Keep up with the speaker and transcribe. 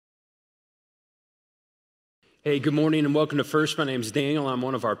Hey, good morning and welcome to First. My name's Daniel. I'm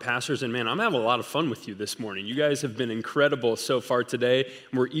one of our pastors, and man, I'm having a lot of fun with you this morning. You guys have been incredible so far today,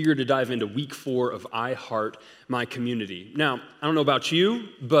 and we're eager to dive into week 4 of I Heart My Community. Now, I don't know about you,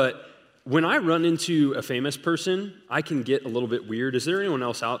 but when I run into a famous person, I can get a little bit weird. Is there anyone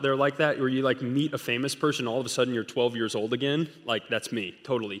else out there like that, where you meet a famous person, all of a sudden you're 12 years old again? That's me,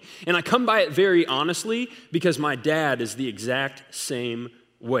 totally. And I come by it very honestly because my dad is the exact same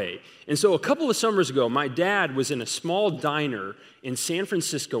way. And so a couple of summers ago, my dad was in a small diner in San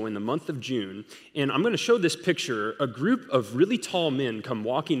Francisco in the month of June, and I'm going to show this picture. A group of really tall men come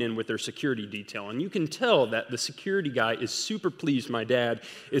walking in with their security detail, and you can tell that the security guy is super pleased my dad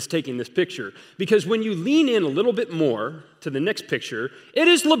is taking this picture, because when you lean in a little bit more to the next picture, it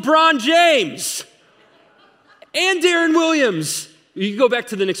is LeBron James and Darren Williams. You can go back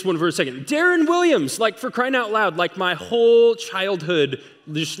to the next one for a second. Darren Williams, for crying out loud, my whole childhood,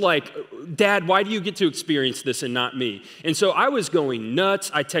 just Dad, why do you get to experience this and not me? And so I was going nuts.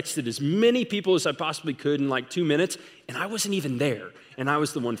 I texted as many people as I possibly could in 2 minutes, and I wasn't even there, and I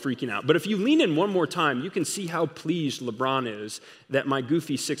was the one freaking out. But if you lean in one more time, you can see how pleased LeBron is that my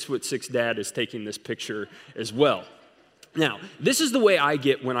goofy 6'6" dad is taking this picture as well. Now, this is the way I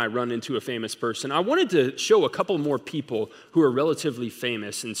get when I run into a famous person. I wanted to show a couple more people who are relatively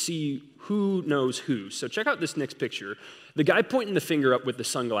famous and see who knows who. So check out this next picture. The guy pointing the finger up with the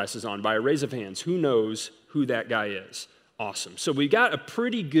sunglasses on, by a raise of hands, who knows who that guy is? Awesome. So we got a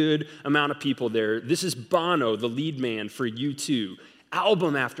pretty good amount of people there. This is Bono, the lead man for U2.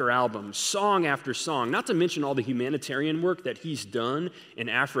 Album after album, song after song, not to mention all the humanitarian work that he's done in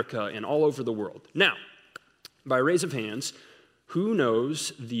Africa and all over the world. Now, by a raise of hands, who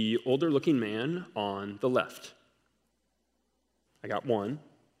knows the older-looking man on the left? I got one.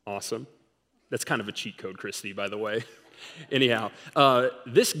 Awesome. That's kind of a cheat code, Christy, by the way. Anyhow,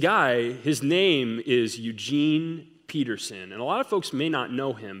 this guy, his name is Eugene Peterson, and a lot of folks may not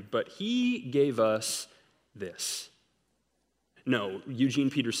know him, but he gave us this. No,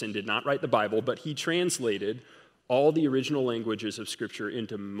 Eugene Peterson did not write the Bible, but he translated all the original languages of Scripture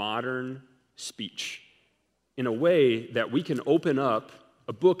into modern speech, in a way that we can open up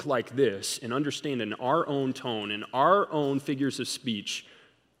a book like this and understand in our own tone, in our own figures of speech,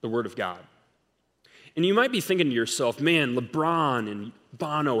 the Word of God. And you might be thinking to yourself, man, LeBron and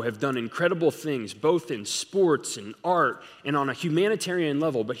Bono have done incredible things, both in sports and art and on a humanitarian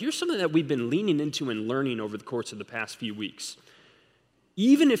level. But here's something that we've been leaning into and learning over the course of the past few weeks.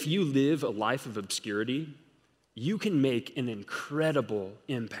 Even if you live a life of obscurity, you can make an incredible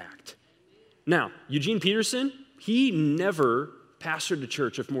impact. Now, Eugene Peterson, he never pastored a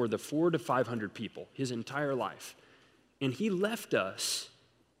church of more than 400 to 500 people his entire life. And he left us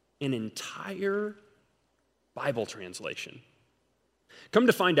an entire Bible translation. Come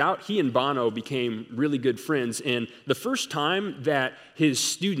to find out, he and Bono became really good friends, and the first time that his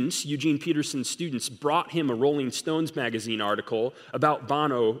students, Eugene Peterson's students, brought him a Rolling Stones magazine article about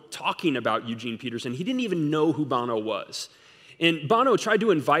Bono talking about Eugene Peterson, he didn't even know who Bono was. And Bono tried to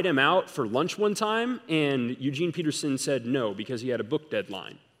invite him out for lunch one time, and Eugene Peterson said no because he had a book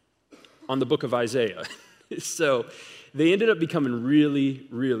deadline on the book of Isaiah. So they ended up becoming really,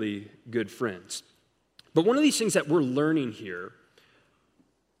 really good friends. But one of these things that we're learning here,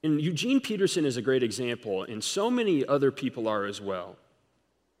 and Eugene Peterson is a great example, and so many other people are as well,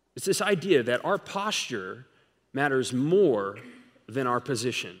 it's this idea that our posture matters more than our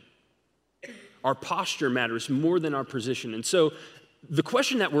position. Our posture matters more than our position. And so the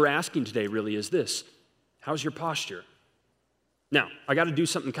question that we're asking today really is this: how's your posture? Now, I got to do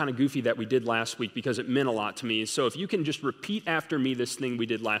something kind of goofy that we did last week because it meant a lot to me. So if you can just repeat after me this thing we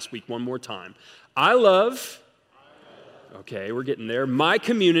did last week one more time. I love, okay, we're getting there, my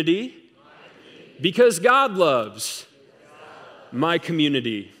community, because God loves my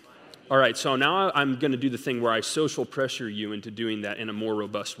community. All right, so now I'm going to do the thing where I social pressure you into doing that in a more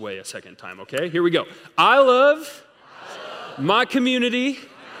robust way a second time, okay? Here we go. I love my community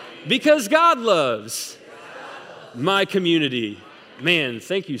because God loves my community. Man,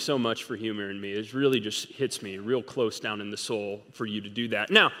 thank you so much for humoring me. It really just hits me real close down in the soul for you to do that.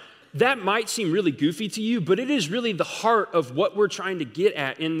 Now, that might seem really goofy to you, but it is really the heart of what we're trying to get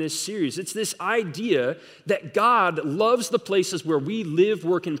at in this series. It's this idea that God loves the places where we live,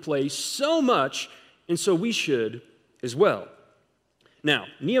 work, and play so much, and so we should as well. Now,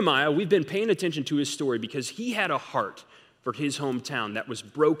 Nehemiah, we've been paying attention to his story because he had a heart for his hometown that was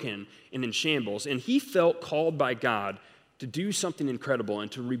broken and in shambles, and he felt called by God to do something incredible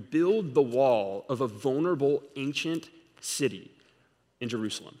and to rebuild the wall of a vulnerable ancient city in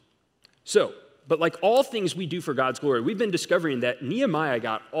Jerusalem. So, But like all things we do for God's glory, we've been discovering that Nehemiah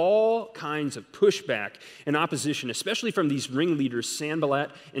got all kinds of pushback and opposition, especially from these ringleaders,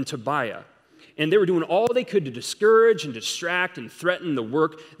 Sanballat and Tobiah. And they were doing all they could to discourage and distract and threaten the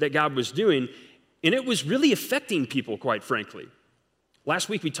work that God was doing. And it was really affecting people, quite frankly. Last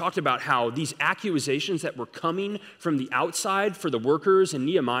week, we talked about how these accusations that were coming from the outside for the workers and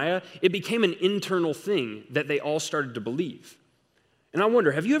Nehemiah, it became an internal thing that they all started to believe. And I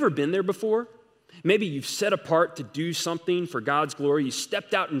wonder, have you ever been there before? Maybe you've set apart to do something for God's glory. You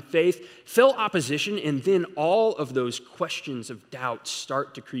stepped out in faith, felt opposition, and then all of those questions of doubt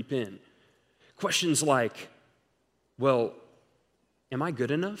start to creep in. Questions like, well, am I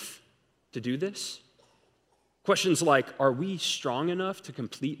good enough to do this? Questions like, are we strong enough to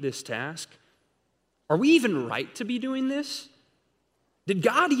complete this task? Are we even right to be doing this? Did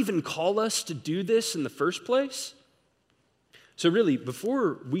God even call us to do this in the first place? So really,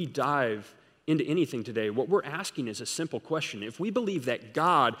 before we dive into anything today, what we're asking is a simple question. If we believe that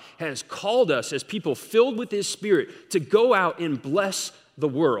God has called us as people filled with His Spirit to go out and bless the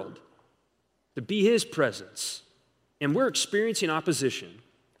world, to be His presence, and we're experiencing opposition,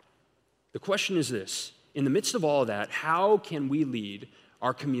 the question is this: in the midst of all of that, how can we lead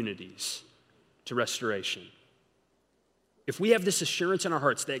our communities to restoration? If we have this assurance in our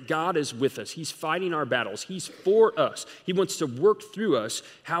hearts that God is with us, He's fighting our battles, He's for us, He wants to work through us,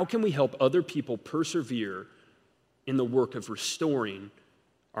 how can we help other people persevere in the work of restoring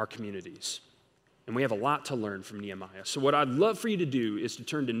our communities? And we have a lot to learn from Nehemiah. So what I'd love for you to do is to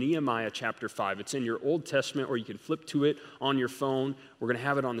turn to Nehemiah chapter 5. It's in your Old Testament, or you can flip to it on your phone. We're going to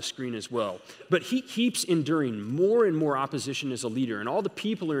have it on the screen as well. But he keeps enduring more and more opposition as a leader, and all the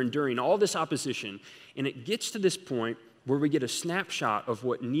people are enduring all this opposition. And it gets to this point where we get a snapshot of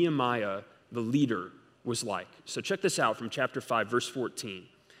what Nehemiah, the leader, was like. So check this out from chapter 5, verse 14.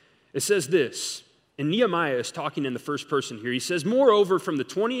 It says this, and Nehemiah is talking in the first person here. He says, "Moreover, from the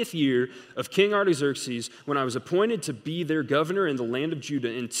 20th year of King Artaxerxes, when I was appointed to be their governor in the land of Judah,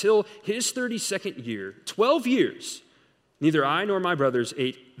 until his 32nd year, 12 years, neither I nor my brothers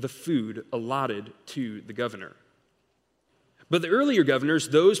ate the food allotted to the governor. But the earlier governors,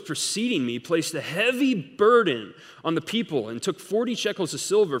 those preceding me, placed a heavy burden on the people and took 40 shekels of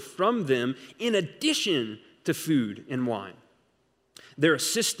silver from them in addition to food and wine. Their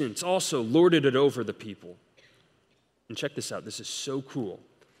assistants also lorded it over the people." And check this out, this is so cool.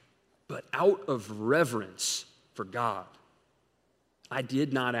 "But out of reverence for God, I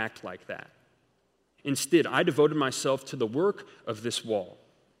did not act like that. Instead, I devoted myself to the work of this wall.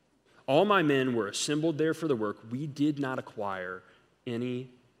 All my men were assembled there for the work. We did not acquire any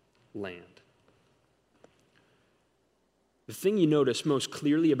land." The thing you notice most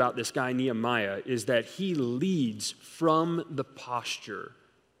clearly about this guy Nehemiah is that he leads from the posture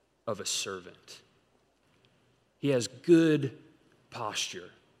of a servant. He has good posture.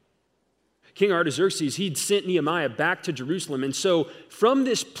 King Artaxerxes, he'd sent Nehemiah back to Jerusalem, and so from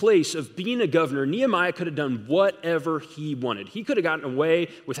this place of being a governor, Nehemiah could have done whatever he wanted. He could have gotten away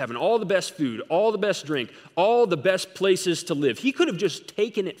with having all the best food, all the best drink, all the best places to live. He could have just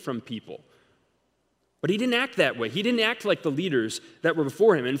taken it from people. But he didn't act that way. He didn't act like the leaders that were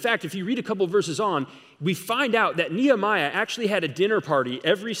before him. In fact, if you read a couple verses on, we find out that Nehemiah actually had a dinner party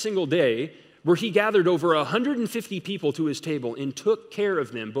every single day where he gathered over 150 people to his table and took care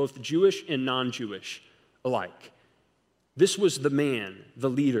of them, both Jewish and non-Jewish alike. This was the man, the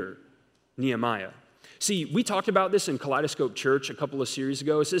leader, Nehemiah. See, we talked about this in Kaleidoscope Church a couple of series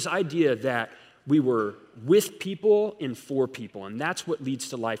ago. It's this idea that we were with people and for people, and that's what leads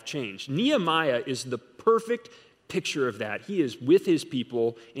to life change. Nehemiah is the perfect picture of that. He is with his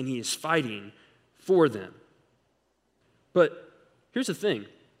people, and he is fighting for them. But here's the thing.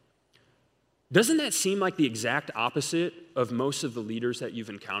 Doesn't that seem like the exact opposite of most of the leaders that you've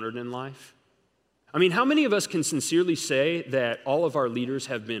encountered in life? I mean, how many of us can sincerely say that all of our leaders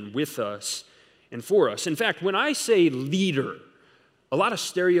have been with us and for us? In fact, when I say leader, a lot of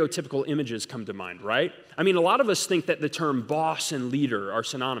stereotypical images come to mind, right? I mean, a lot of us think that the term boss and leader are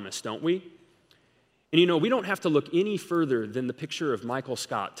synonymous, don't we? And you know, we don't have to look any further than the picture of Michael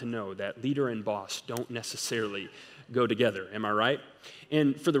Scott to know that leader and boss don't necessarily go together, am I right?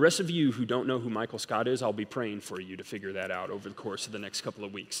 And for the rest of you who don't know who Michael Scott is, I'll be praying for you to figure that out over the course of the next couple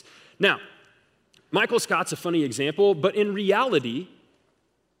of weeks. Now, Michael Scott's a funny example, but in reality,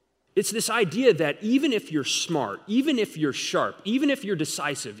 it's this idea that even if you're smart, even if you're sharp, even if you're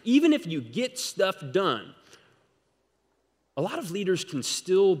decisive, even if you get stuff done, a lot of leaders can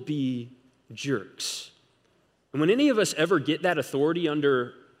still be jerks. And when any of us ever get that authority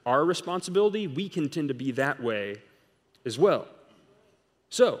under our responsibility, we can tend to be that way as well.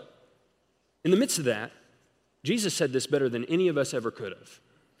 So, In the midst of that, Jesus said this better than any of us ever could have.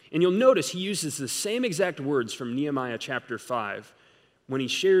 And you'll notice he uses the same exact words from Nehemiah chapter 5 when he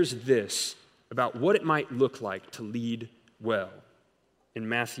shares this about what it might look like to lead well in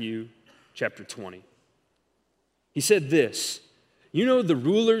Matthew chapter 20. He said this, "You know the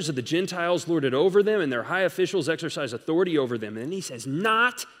rulers of the Gentiles lord it over them, and their high officials exercise authority over them." And then he says,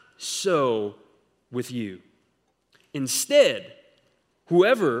 "Not so with you. Instead,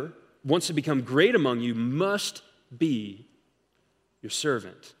 whoever wants to become great among you must be your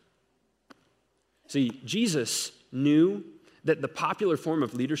servant." See, Jesus knew that the popular form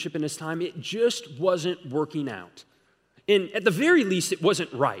of leadership in his time, it just wasn't working out. And at the very least, it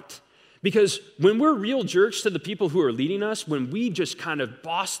wasn't right. Because when we're real jerks to the people who are leading us, when we just kind of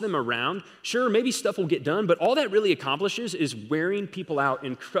boss them around, sure, maybe stuff will get done, but all that really accomplishes is wearing people out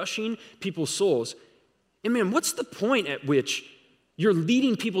and crushing people's souls. And man, what's the point at which you're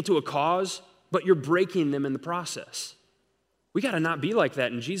leading people to a cause, but you're breaking them in the process? We got to not be like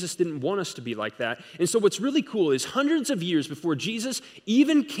that, and Jesus didn't want us to be like that. And so what's really cool is hundreds of years before Jesus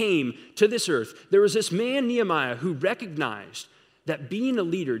even came to this earth, there was this man, Nehemiah, who recognized that being a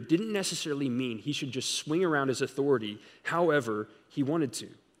leader didn't necessarily mean he should just swing around his authority however he wanted to.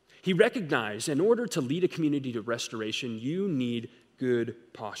 He recognized in order to lead a community to restoration, you need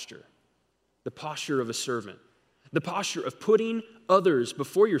good posture. The posture of a servant. The posture of putting others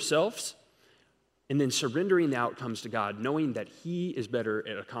before yourselves and then surrendering the outcomes to God, knowing that he is better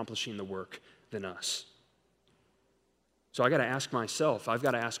at accomplishing the work than us. So I got to ask myself, I've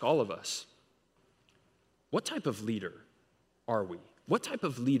got to ask all of us, what type of leader are we? What type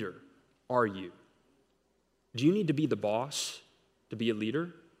of leader are you? Do you need to be the boss to be a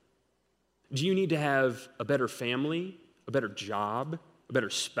leader? Do you need to have a better family, a better job, a better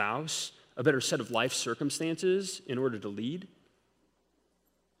spouse, a better set of life circumstances in order to lead?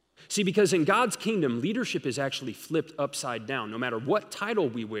 See, because in God's kingdom, leadership is actually flipped upside down. No matter what title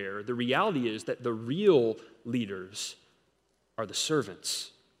we wear, the reality is that the real leaders are the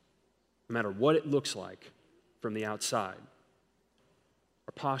servants, no matter what it looks like from the outside.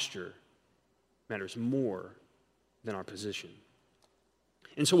 Our posture matters more than our position.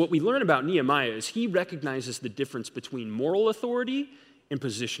 And so what we learn about Nehemiah is he recognizes the difference between moral authority and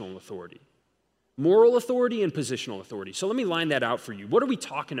positional authority. Moral authority and positional authority. So let me line that out for you. What are we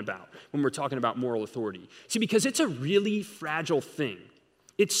talking about when we're talking about moral authority? See, because it's a really fragile thing.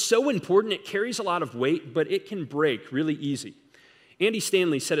 It's so important, it carries a lot of weight, but it can break really easy. Andy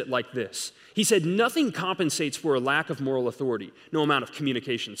Stanley said it like this. He said, "Nothing compensates for a lack of moral authority. No amount of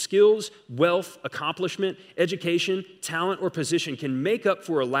communication skills, wealth, accomplishment, education, talent, or position can make up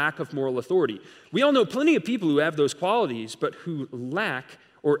for a lack of moral authority. We all know plenty of people who have those qualities, but who lack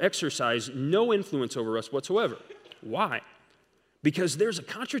or exercise no influence over us whatsoever." Why? Because there's a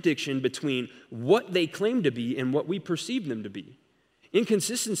contradiction between what they claim to be and what we perceive them to be.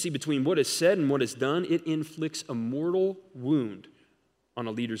 Inconsistency between what is said and what is done, it inflicts a mortal wound on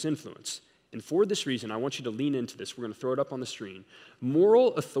a leader's influence. And for this reason, I want you to lean into this. We're going to throw it up on the screen.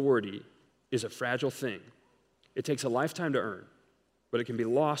 Moral authority is a fragile thing. It takes a lifetime to earn, but it can be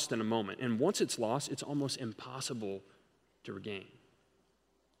lost in a moment. And once it's lost, it's almost impossible to regain.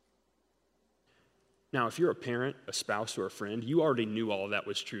 Now, if you're a parent, a spouse, or a friend, you already knew all of that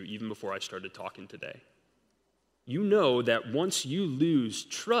was true even before I started talking today. You know that once you lose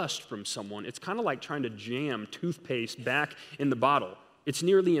trust from someone, it's kind of like trying to jam toothpaste back in the bottle. It's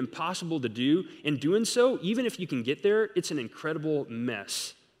nearly impossible to do, and doing so, even if you can get there, it's an incredible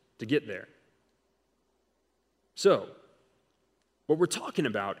mess to get there. So, what we're talking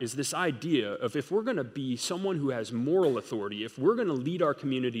about is this idea of if we're going to be someone who has moral authority, if we're going to lead our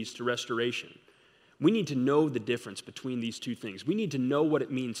communities to restoration, we need to know the difference between these two things. We need to know what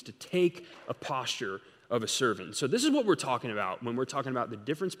it means to take a posture of a servant. So this is what we're talking about when we're talking about the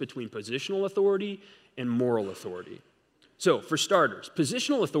difference between positional authority and moral authority. So for starters,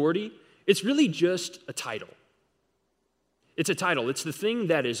 positional authority, it's really just a title. It's a title. It's the thing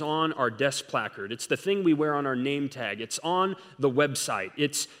that is on our desk placard. It's the thing we wear on our name tag. It's on the website.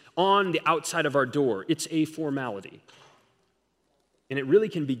 It's on the outside of our door. It's a formality. And it really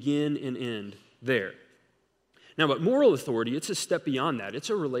can begin and end there. Now, but moral authority, it's a step beyond that. It's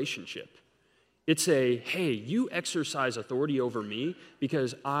a relationship. It's a, hey, you exercise authority over me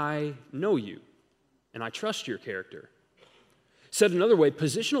because I know you and I trust your character. Said another way,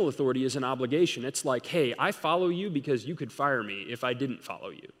 positional authority is an obligation. It's like, hey, I follow you because you could fire me if I didn't follow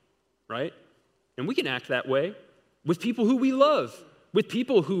you, right? And we can act that way with people who we love, with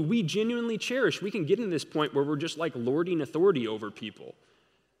people who we genuinely cherish. We can get in this point where we're just like lording authority over people.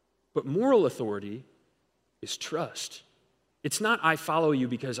 But moral authority is trust. It's not I follow you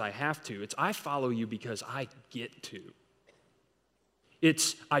because I have to. It's I follow you because I get to.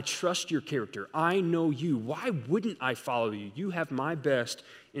 It's I trust your character. I know you. Why wouldn't I follow you? You have my best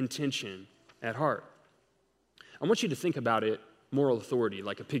intention at heart. I want you to think about it, moral authority,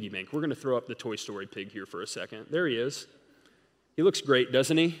 like a piggy bank. We're going to throw up the Toy Story pig here for a second. There he is. He looks great,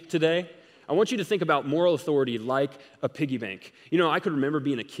 doesn't he, today? I want you to think about moral authority like a piggy bank. You know, I could remember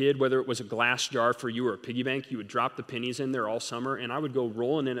being a kid, whether it was a glass jar for you or a piggy bank, you would drop the pennies in there all summer, and I would go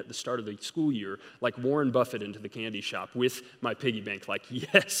rolling in at the start of the school year like Warren Buffett into the candy shop with my piggy bank, like,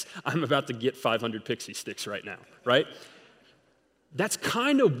 yes, I'm about to get 500 pixie sticks right now, right? That's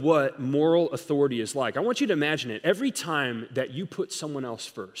kind of what moral authority is like. I want you to imagine it. Every time that you put someone else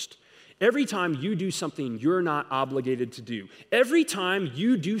first, every time you do something you're not obligated to do, every time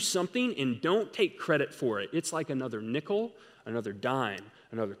you do something and don't take credit for it, it's like another nickel, another dime,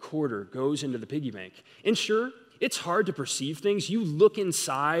 another quarter goes into the piggy bank. And sure, it's hard to perceive things. You look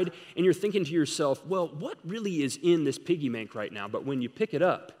inside and you're thinking to yourself, well, what really is in this piggy bank right now? But when you pick it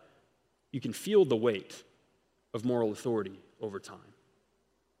up, you can feel the weight of moral authority over time.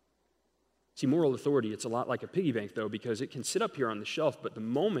 See, moral authority, it's a lot like a piggy bank, though, because it can sit up here on the shelf, but the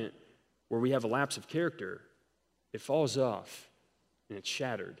moment where we have a lapse of character, it falls off and it's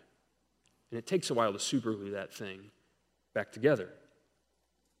shattered. And it takes a while to superglue that thing back together.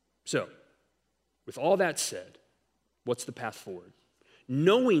 So, with all that said, what's the path forward?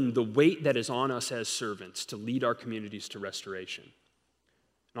 Knowing the weight that is on us as servants to lead our communities to restoration.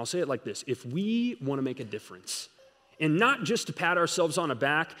 And I'll say it like this: if we want to make a difference, and not just to pat ourselves on the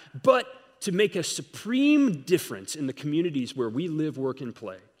back, but to make a supreme difference in the communities where we live, work, and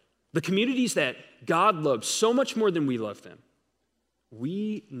play, the communities that God loves so much more than we love them,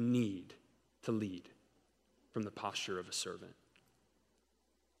 we need to lead from the posture of a servant.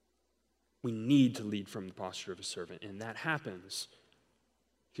 We need to lead from the posture of a servant, and that happens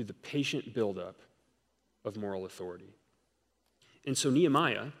through the patient buildup of moral authority. And so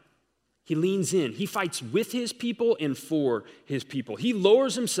Nehemiah, he leans in. He fights with his people and for his people. He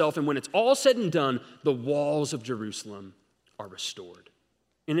lowers himself, and when it's all said and done, the walls of Jerusalem are restored.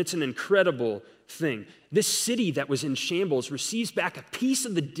 And it's an incredible thing. This city that was in shambles receives back a piece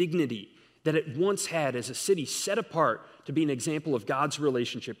of the dignity that it once had as a city set apart to be an example of God's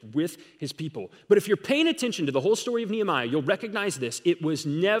relationship with his people. But if you're paying attention to the whole story of Nehemiah, you'll recognize this. It was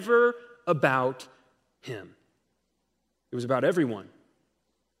never about him. It was about everyone.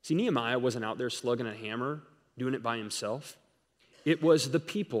 See, Nehemiah wasn't out there slugging a hammer, doing it by himself. It was the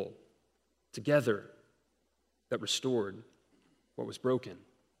people together that restored what was broken.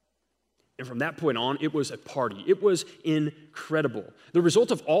 And from that point on, it was a party. It was incredible. The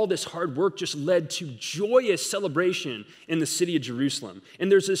result of all this hard work just led to joyous celebration in the city of Jerusalem.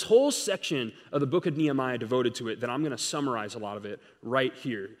 And there's this whole section of the book of Nehemiah devoted to it that I'm going to summarize a lot of it right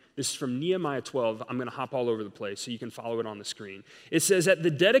here. This is from Nehemiah 12. I'm going to hop all over the place so you can follow it on the screen. It says, at the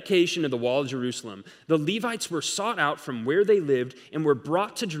dedication of the wall of Jerusalem, the Levites were sought out from where they lived and were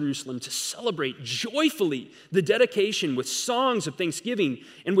brought to Jerusalem to celebrate joyfully the dedication with songs of thanksgiving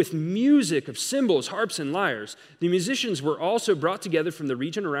and with music of cymbals, harps, and lyres. The musicians were also brought together from the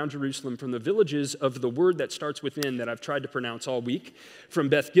region around Jerusalem, from the villages of the word that starts with N that I've tried to pronounce all week, from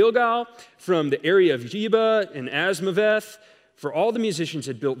Beth Gilgal, from the area of Geba and Asmaveth. For all the musicians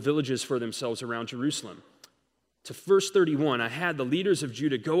had built villages for themselves around Jerusalem. To verse 31, I had the leaders of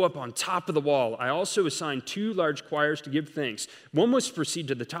Judah go up on top of the wall. I also assigned 2 large choirs to give thanks. One was to proceed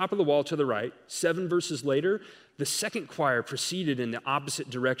to the top of the wall to the right. 7 verses later, the second choir proceeded in the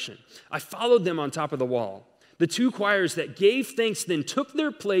opposite direction. I followed them on top of the wall. The 2 choirs that gave thanks then took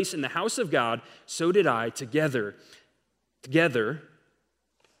their place in the house of God. So did I, together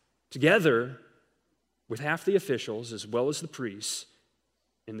with half the officials as well as the priests.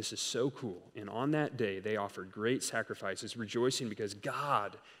 And this is so cool. And on that day, they offered great sacrifices, rejoicing because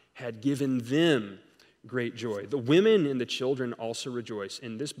God had given them great joy. The women and the children also rejoiced.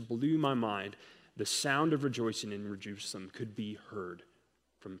 And this blew my mind. The sound of rejoicing in Jerusalem could be heard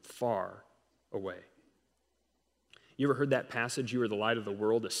from far away. You ever heard that passage, you are the light of the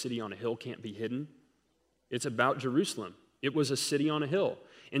world, a city on a hill can't be hidden? It's about Jerusalem. It was a city on a hill.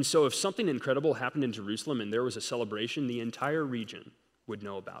 And so if something incredible happened in Jerusalem and there was a celebration, the entire region would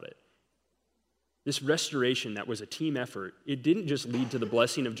know about it. This restoration that was a team effort, it didn't just lead to the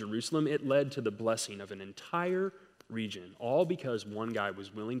blessing of Jerusalem, it led to the blessing of an entire region, all because one guy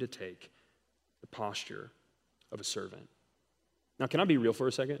was willing to take the posture of a servant. Now, can I be real for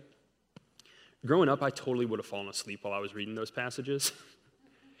a second? Growing up, I totally would have fallen asleep while I was reading those passages.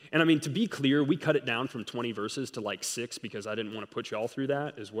 And I mean, to be clear, we cut it down from 20 verses to like 6 because I didn't want to put you all through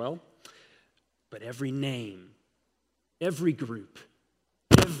that as well. But every name every group,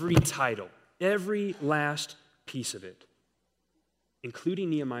 every title, every last piece of it, including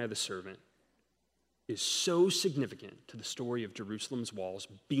Nehemiah the servant, is so significant to the story of Jerusalem's walls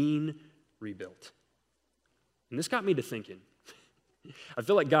being rebuilt. And this got me to thinking. I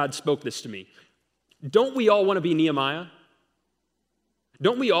feel like God spoke this to me. Don't we all want to be Nehemiah?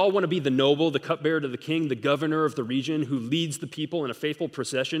 Don't we all want to be the noble, the cupbearer to the king, the governor of the region who leads the people in a faithful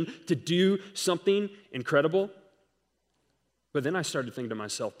procession to do something incredible? But then I started thinking to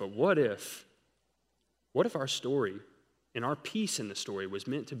myself, but what if our story and our piece in the story was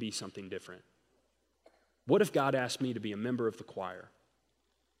meant to be something different? What if God asked me to be a member of the choir?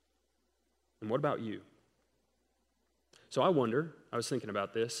 And what about you? So I was thinking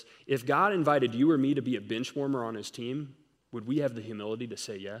about this, if God invited you or me to be a bench warmer on his team, would we have the humility to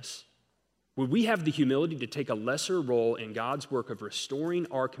say yes? Would we have the humility to take a lesser role in God's work of restoring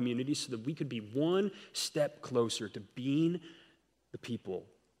our community so that we could be one step closer to being the people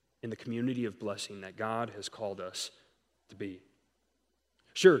in the community of blessing that God has called us to be?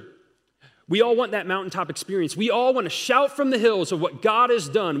 Sure, we all want that mountaintop experience. We all want to shout from the hills of what God has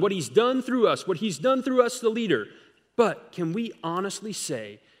done, what he's done through us, what he's done through us, the leader. But can we honestly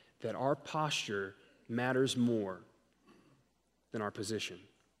say that our posture matters more than our position?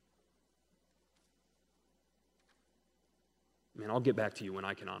 Man, I'll get back to you when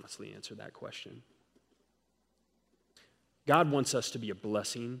I can honestly answer that question. God wants us to be a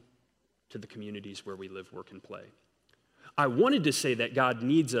blessing to the communities where we live, work, and play. I wanted to say that God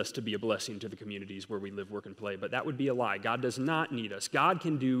needs us to be a blessing to the communities where we live, work, and play, but that would be a lie. God does not need us. God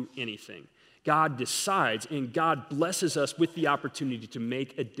can do anything. God decides, and God blesses us with the opportunity to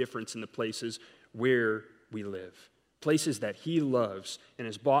make a difference in the places where we live, places that he loves and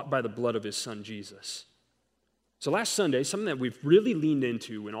has bought by the blood of his son, Jesus. So last Sunday, something that we've really leaned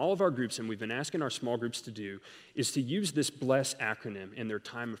into in all of our groups and we've been asking our small groups to do is to use this BLESS acronym in their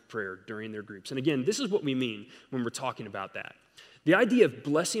time of prayer during their groups. And again, this is what we mean when we're talking about that. The idea of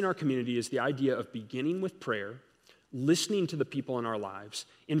blessing our community is the idea of beginning with prayer, listening to the people in our lives,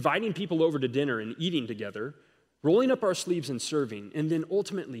 inviting people over to dinner and eating together, rolling up our sleeves and serving, and then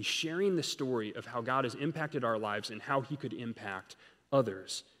ultimately sharing the story of how God has impacted our lives and how he could impact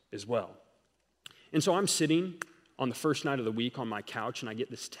others as well. And so I'm sitting on the first night of the week on my couch, and I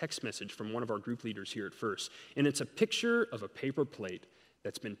get this text message from one of our group leaders here at First. And it's a picture of a paper plate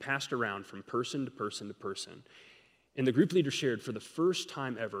that's been passed around from person to person to person. And the group leader shared for the first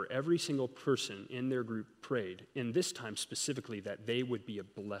time ever, every single person in their group prayed, and this time specifically that they would be a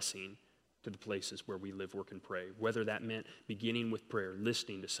blessing to the places where we live, work, and pray, whether that meant beginning with prayer,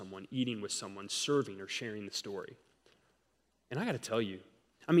 listening to someone, eating with someone, serving, or sharing the story. And I got to tell you,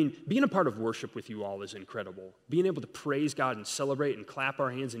 being a part of worship with you all is incredible. Being able to praise God and celebrate and clap our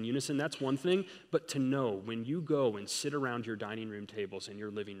hands in unison, that's one thing. But to know when you go and sit around your dining room tables and your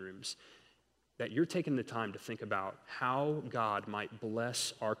living rooms, that you're taking the time to think about how God might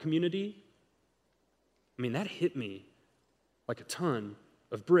bless our community, that hit me like a ton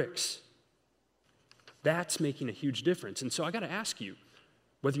of bricks. That's making a huge difference. And so I got to ask you,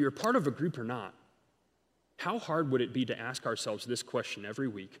 whether you're a part of a group or not, how hard would it be to ask ourselves this question every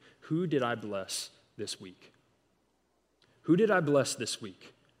week? Who did I bless this week? Who did I bless this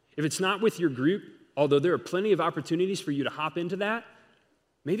week? If it's not with your group, although there are plenty of opportunities for you to hop into that,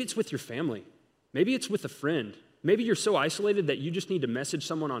 maybe it's with your family. Maybe it's with a friend. Maybe you're so isolated that you just need to message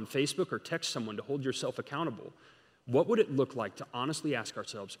someone on Facebook or text someone to hold yourself accountable. What would it look like to honestly ask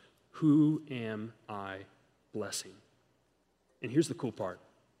ourselves, who am I blessing? And here's the cool part.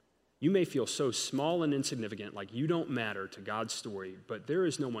 You may feel so small and insignificant, like you don't matter to God's story, but there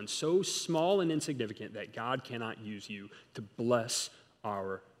is no one so small and insignificant that God cannot use you to bless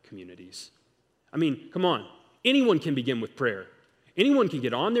our communities. Come on. Anyone can begin with prayer. Anyone can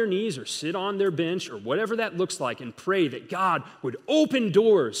get on their knees or sit on their bench or whatever that looks like and pray that God would open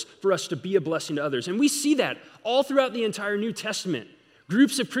doors for us to be a blessing to others. And we see that all throughout the entire New Testament.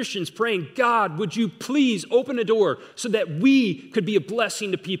 Groups of Christians praying, God, would you please open a door so that we could be a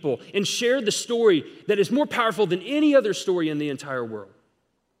blessing to people and share the story that is more powerful than any other story in the entire world?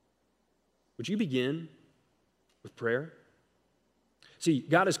 Would you begin with prayer? See,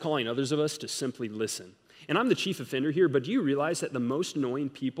 God is calling others of us to simply listen. And I'm the chief offender here, but do you realize that the most annoying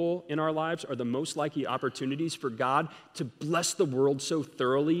people in our lives are the most likely opportunities for God to bless the world so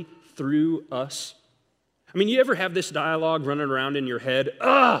thoroughly through us? You ever have this dialogue running around in your head?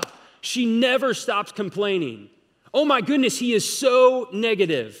 She never stops complaining. Oh my goodness, he is so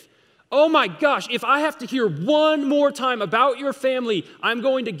negative. Oh my gosh, if I have to hear one more time about your family, I'm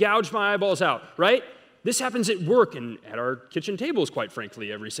going to gouge my eyeballs out, right? This happens at work and at our kitchen tables, quite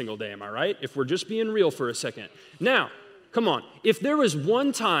frankly, every single day, am I right? If we're just being real for a second. Now, come on. If there was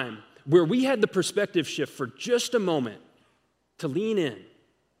one time where we had the perspective shift for just a moment to lean in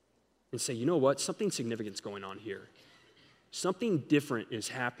and say, you know what, something significant's going on here. Something different is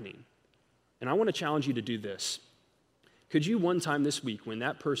happening. And I want to challenge you to do this. Could you one time this week, when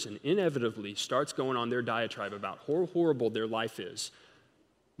that person inevitably starts going on their diatribe about how horrible their life is,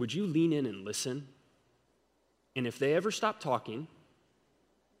 would you lean in and listen? And if they ever stop talking,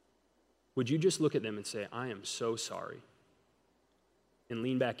 would you just look at them and say, I am so sorry, and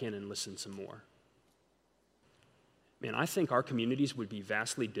lean back in and listen some more? Man, I think our communities would be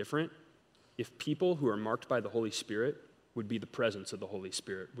vastly different if people who are marked by the Holy Spirit would be the presence of the Holy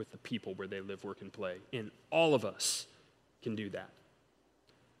Spirit with the people where they live, work, and play. And all of us can do that.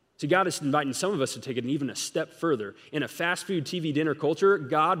 See, God is inviting some of us to take it even a step further. In a fast food TV dinner culture,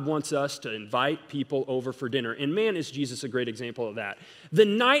 God wants us to invite people over for dinner. And man, is Jesus a great example of that. The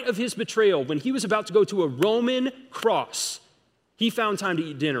night of his betrayal, when he was about to go to a Roman cross, he found time to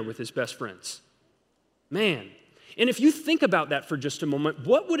eat dinner with his best friends. Man. And if you think about that for just a moment,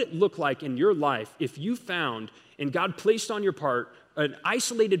 what would it look like in your life if you found and God placed on your part an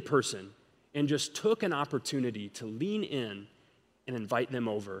isolated person and just took an opportunity to lean in and invite them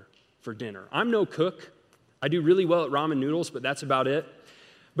over for dinner? I'm no cook. I do really well at ramen noodles, but that's about it.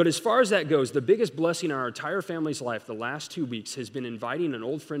 But as far as that goes, the biggest blessing in our entire family's life the last 2 weeks has been inviting an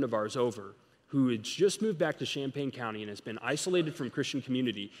old friend of ours over who had just moved back to Champaign County and has been isolated from Christian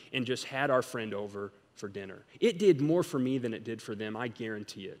community and just had our friend over for dinner. It did more for me than it did for them, I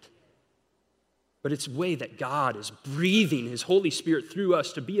guarantee it. But it's a way that God is breathing his Holy Spirit through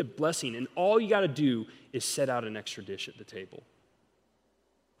us to be a blessing, and all you got to do is set out an extra dish at the table.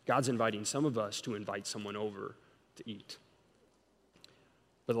 God's inviting some of us to invite someone over to eat.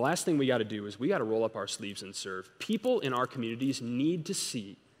 But the last thing we got to do is we got to roll up our sleeves and serve. People in our communities need to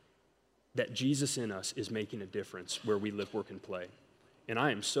see that Jesus in us is making a difference where we live, work, and play. And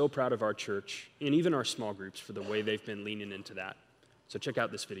I am so proud of our church and even our small groups for the way they've been leaning into that. So check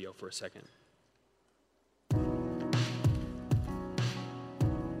out this video for a second.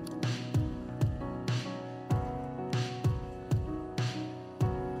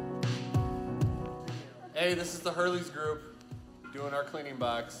 Hey, this is the Hurley's group doing our cleaning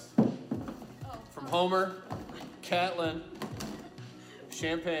box. From Homer, Catlin,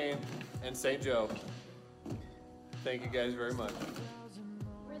 Champaign, and St. Joe. Thank you guys very much.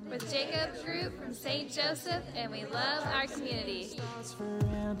 With Jacob's group from St. Joseph, and we love our community. For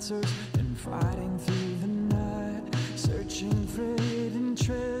answers and fighting through the night, searching for hidden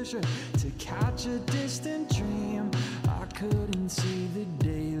treasure to catch a distant dream. I couldn't see the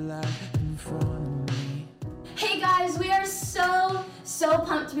daylight in front of me. Hey guys, we are so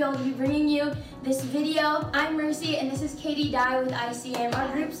pumped to be able to be bringing you this video. I'm Mercy and this is Katie Dye with ICM.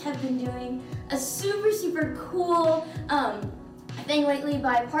 Our groups have been doing a super cool thing lately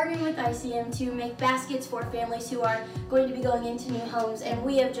by partnering with ICM to make baskets for families who are going to be going into new homes, and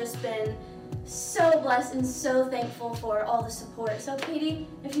we have just been so blessed and so thankful for all the support. So Katie,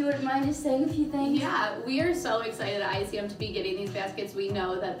 if you wouldn't mind just saying a few things. Yeah, we are so excited at ICM to be getting these baskets. We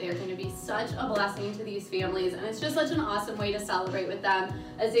know that they're going to be such a blessing to these families, and it's just such an awesome way to celebrate with them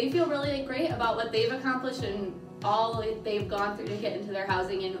as they feel really great about what they've accomplished and all they've gone through to get into their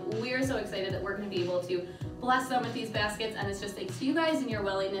housing. And we are so excited that we're going to be able to bless them with these baskets, and it's just thanks to you guys and your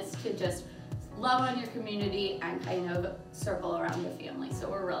willingness to just love on your community and kind of circle around the family. So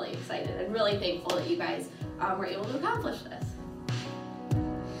we're really excited and really thankful that you guys were able to accomplish this.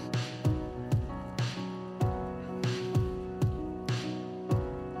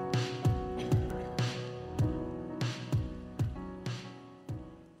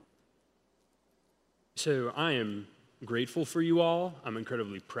 So I am grateful for you all. I'm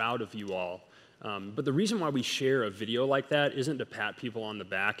incredibly proud of you all. But the reason why we share a video like that isn't to pat people on the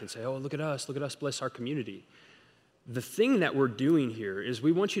back and say, oh, look at us, bless our community. The thing that we're doing here is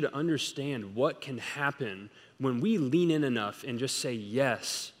we want you to understand what can happen when we lean in enough and just say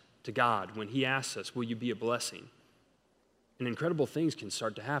yes to God when he asks us, will you be a blessing? And incredible things can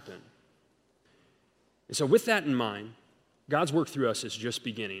start to happen. And so with that in mind, God's work through us is just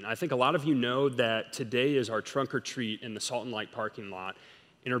beginning. I think a lot of you know that today is our trunk or treat in the Salt and Light parking lot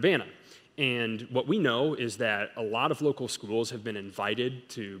in Urbana. And what we know is that a lot of local schools have been invited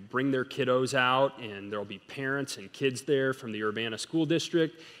to bring their kiddos out, and there'll be parents and kids there from the Urbana School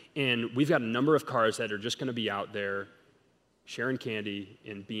District. And we've got a number of cars that are just going to be out there sharing candy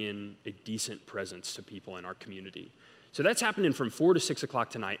and being a decent presence to people in our community. So that's happening from 4 to 6 o'clock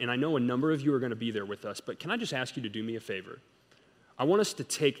tonight, and I know a number of you are going to be there with us, but can I just ask you to do me a favor? I want us to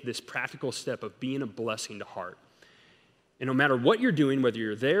take this practical step of being a blessing to Heart. And no matter what you're doing, whether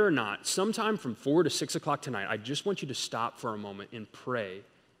you're there or not, sometime from 4 to 6 o'clock tonight, I just want you to stop for a moment and pray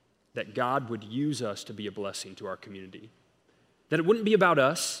that God would use us to be a blessing to our community. That it wouldn't be about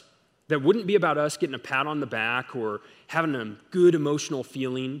us, that it wouldn't be about us getting a pat on the back or having a good emotional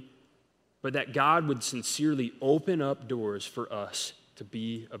feeling, but that God would sincerely open up doors for us to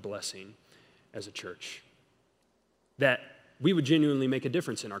be a blessing as a church. That we would genuinely make a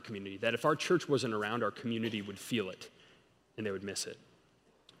difference in our community. That if our church wasn't around, our community would feel it and they would miss it.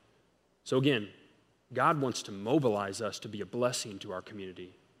 So again, God wants to mobilize us to be a blessing to our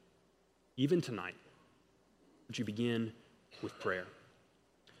community. Even tonight, would you begin with prayer?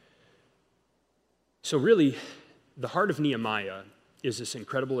 So really, the heart of Nehemiah is this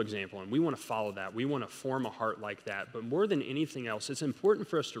incredible example, and we want to follow that. We want to form a heart like that. But more than anything else, it's important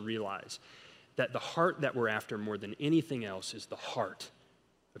for us to realize that the heart that we're after more than anything else is the heart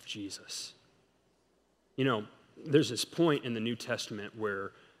of Jesus. You know, there's this point in the New Testament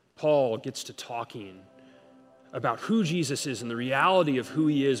where Paul gets to talking about who Jesus is and the reality of who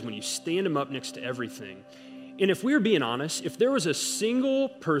he is when you stand him up next to everything. And if we were being honest, if there was a single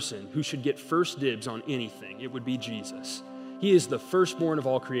person who should get first dibs on anything, it would be Jesus. He is the firstborn of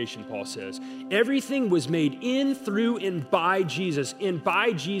all creation, Paul says. Everything was made in, through, and by Jesus. And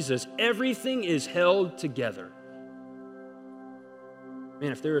by Jesus, everything is held together.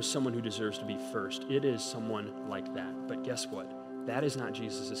 Man, if there is someone who deserves to be first, it is someone like that. But guess what? That is not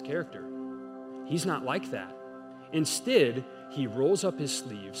Jesus' character. He's not like that. Instead, he rolls up his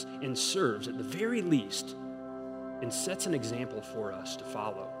sleeves and serves at the very least and sets an example for us to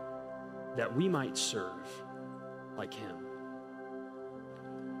follow, that we might serve like him.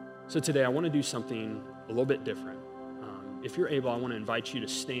 So today I want to do something a little bit different. If you're able, I want to invite you to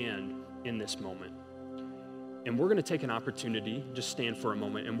stand in this moment. And we're going to take an opportunity, just stand for a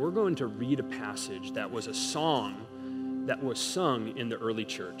moment, and we're going to read a passage that was a song that was sung in the early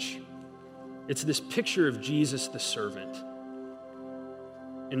church. It's this picture of Jesus the servant.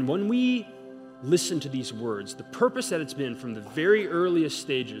 And when we listen to these words, the purpose that it's been from the very earliest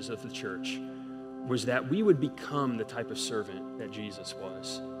stages of the church was that we would become the type of servant that Jesus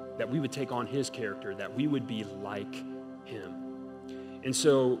was, that we would take on his character, that we would be like him. And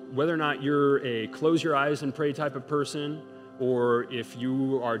so whether or not you're a close your eyes and pray type of person, or if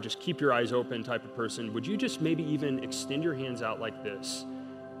you are just keep your eyes open type of person, would you just maybe even extend your hands out like this?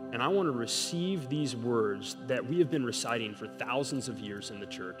 And I want to receive these words that we have been reciting for thousands of years in the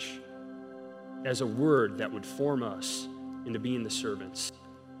church as a word that would form us into being the servants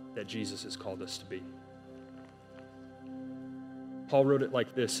that Jesus has called us to be. Paul wrote it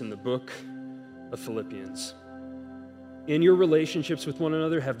like this in the book of Philippians. In your relationships with one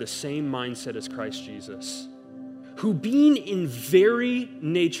another, have the same mindset as Christ Jesus, who being in very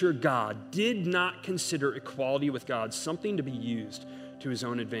nature God, did not consider equality with God something to be used to his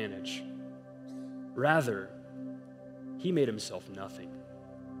own advantage. Rather, he made himself nothing.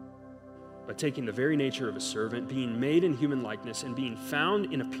 By taking the very nature of a servant, being made in human likeness, and being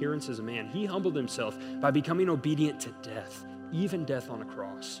found in appearance as a man, he humbled himself by becoming obedient to death, even death on a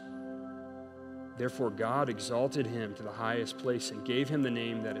cross. Therefore, God exalted him to the highest place and gave him the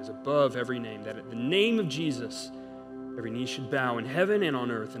name that is above every name, that at the name of Jesus, every knee should bow in heaven and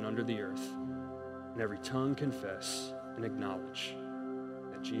on earth and under the earth, and every tongue confess and acknowledge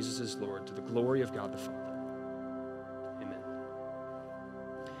that Jesus is Lord, to the glory of God the Father. Amen.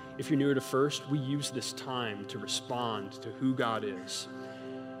 If you're newer to First, we use this time to respond to who God is.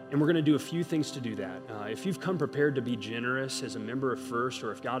 And we're going to do a few things to do that. If you've come prepared to be generous as a member of First,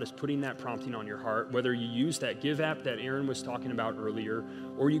 or if God is putting that prompting on your heart, whether you use that Give app that Aaron was talking about earlier,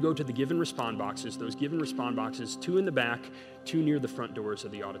 or you go to the Give and Respond boxes, those Give and Respond boxes, 2 in the back, 2 near the front doors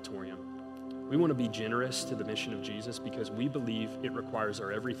of the auditorium. We want to be generous to the mission of Jesus because we believe it requires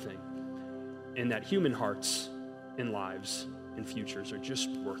our everything, and that human hearts and lives and futures are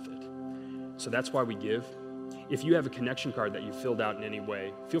just worth it. So that's why we give. If you have a connection card that you filled out in any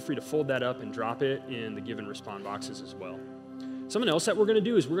way, feel free to fold that up and drop it in the Give and Respond boxes as well. Something else that we're going to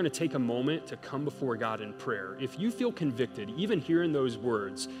do is we're going to take a moment to come before God in prayer. If you feel convicted, even hearing those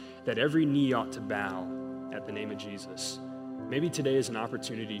words, that every knee ought to bow at the name of Jesus, maybe today is an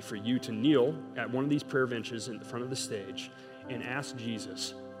opportunity for you to kneel at one of these prayer benches in the front of the stage and ask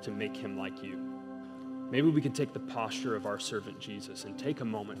Jesus to make him like you. Maybe we could take the posture of our servant Jesus and take a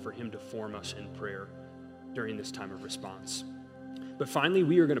moment for him to form us in prayer during this time of response. But finally,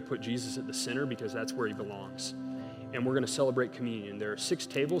 we are going to put Jesus at the center because that's where he belongs. And we're going to celebrate communion. There are 6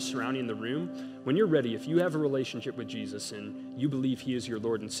 tables surrounding the room. When you're ready, if you have a relationship with Jesus and you believe he is your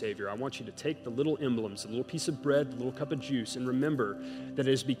Lord and Savior, I want you to take the little emblems, the little piece of bread, the little cup of juice, and remember that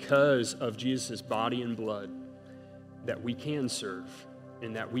it is because of Jesus' body and blood that we can serve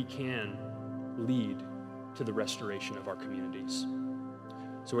and that we can lead to the restoration of our communities.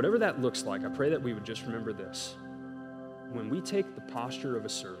 So whatever that looks like, I pray that we would just remember this. When we take the posture of a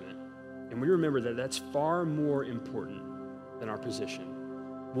servant and we remember that that's far more important than our position,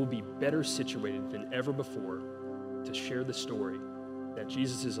 we'll be better situated than ever before to share the story that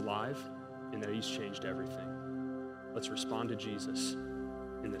Jesus is alive and that he's changed everything. Let's respond to Jesus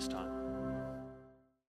in this time.